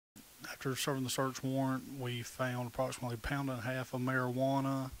After serving the search warrant, we found approximately 1.5 pounds of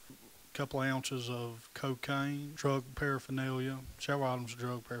marijuana, a couple ounces of cocaine, drug paraphernalia, several items of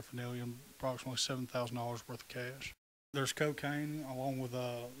drug paraphernalia, and approximately $7,000 worth of cash. There's cocaine along with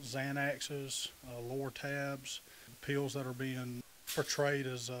Xanaxes, lower tabs, pills that are being portrayed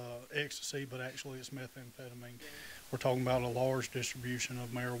as ecstasy, but actually it's methamphetamine. We're talking about a large distribution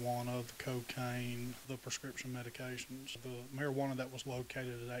of marijuana, the cocaine, the prescription medications. The marijuana that was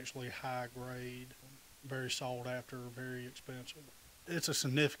located is actually high grade, very sought after, very expensive. It's a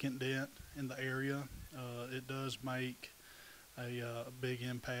significant dent in the area. It does make a big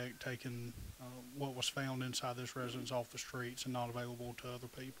impact taking what was found inside this residence off the streets and not available to other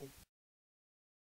people.